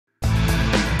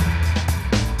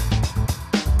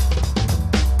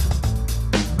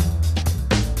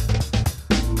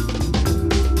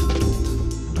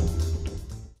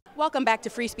Welcome back to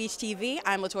Free Speech TV.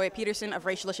 I'm Latoya Peterson of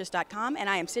racialicious.com, and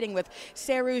I am sitting with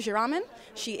Saru Jayaraman.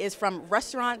 She is from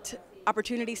Restaurant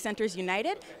Opportunity Centers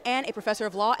United and a professor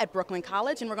of law at Brooklyn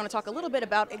College, and we're going to talk a little bit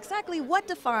about exactly what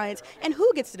defines and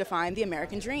who gets to define the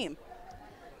American dream.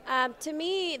 To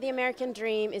me, the American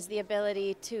dream is the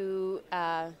ability to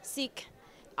seek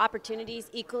opportunities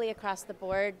equally across the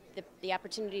board, the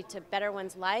opportunity to better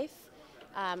one's life.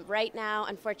 Right now,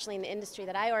 unfortunately, in the industry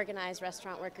that I organize,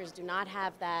 restaurant workers do not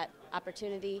have that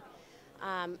opportunity.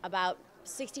 About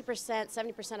 60%,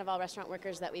 70% of all restaurant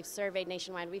workers that we've surveyed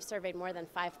nationwide, we've surveyed more than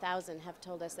 5,000, have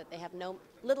told us that they have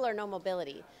little or no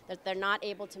mobility, that they're not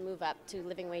able to move up to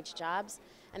living wage jobs,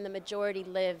 and the majority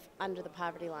live under the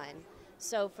poverty line.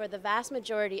 So for the vast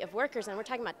majority of workers, and we're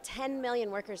talking about 10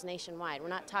 million workers nationwide, we're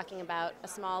not talking about a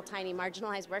small, tiny,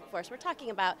 marginalized workforce, we're talking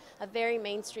about a very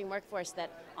mainstream workforce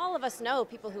that all of us know,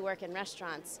 people who work in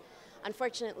restaurants.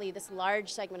 Unfortunately, this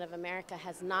large segment of America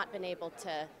has not been able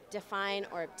to define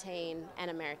or obtain an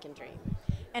American dream.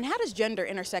 And how does gender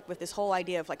intersect with this whole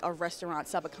idea of like a restaurant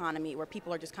sub-economy where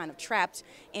people are just kind of trapped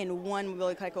in one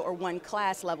mobility cycle or one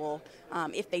class level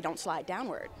if they don't slide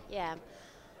downward? Yeah.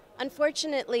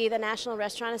 Unfortunately, the National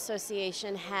Restaurant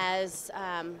Association has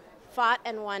fought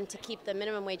and won to keep the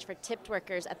minimum wage for tipped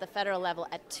workers at the federal level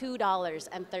at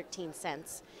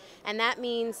 $2.13. And that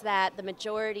means that the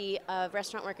majority of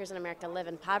restaurant workers in America live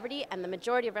in poverty, and the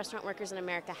majority of restaurant workers in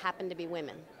America happen to be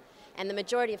women. And the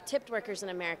majority of tipped workers in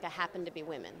America happen to be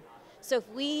women. So if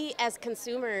we as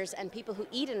consumers and people who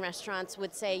eat in restaurants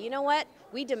would say, you know what,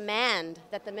 we demand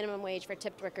that the minimum wage for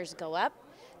tipped workers go up,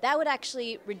 that would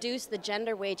actually reduce the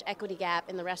gender wage equity gap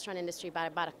in the restaurant industry by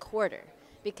about a quarter,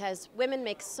 because women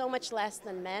make so much less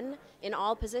than men in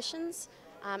all positions,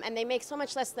 and they make so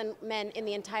much less than men in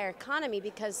the entire economy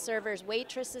because servers,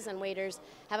 waitresses, and waiters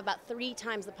have about 3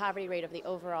 times the poverty rate of the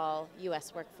overall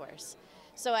U.S. workforce.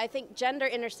 So I think gender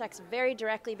intersects very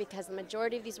directly because the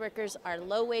majority of these workers are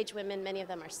low-wage women. Many of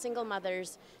them are single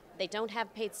mothers. They don't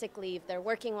have paid sick leave. They're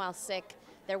working while sick.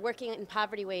 They're working in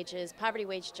poverty wages, poverty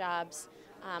wage jobs.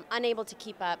 Unable to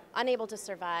keep up, unable to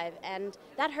survive, and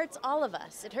that hurts all of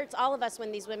us. It hurts all of us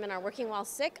when these women are working while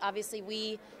sick. Obviously,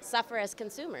 we suffer as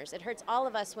consumers. It hurts all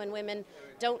of us when women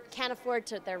can't afford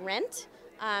their rent.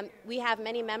 We have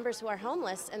many members who are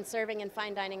homeless and serving in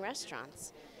fine dining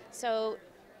restaurants. So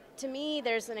to me,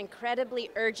 there's an incredibly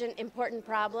urgent, important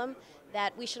problem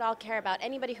that we should all care about.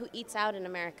 Anybody who eats out in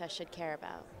America should care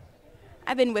about.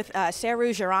 I've been with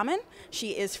Saru Jayaraman.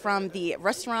 She is from the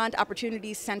Restaurant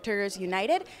Opportunity Centers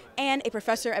United and a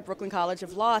professor at Brooklyn College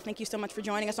of Law. Thank you so much for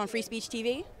joining us on Free Speech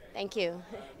TV. Thank you.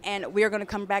 And we are going to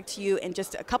come back to you in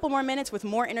just a couple more minutes with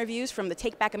more interviews from the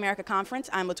Take Back America Conference.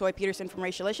 I'm Latoya Peterson from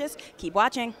Racialicious. Keep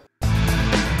watching.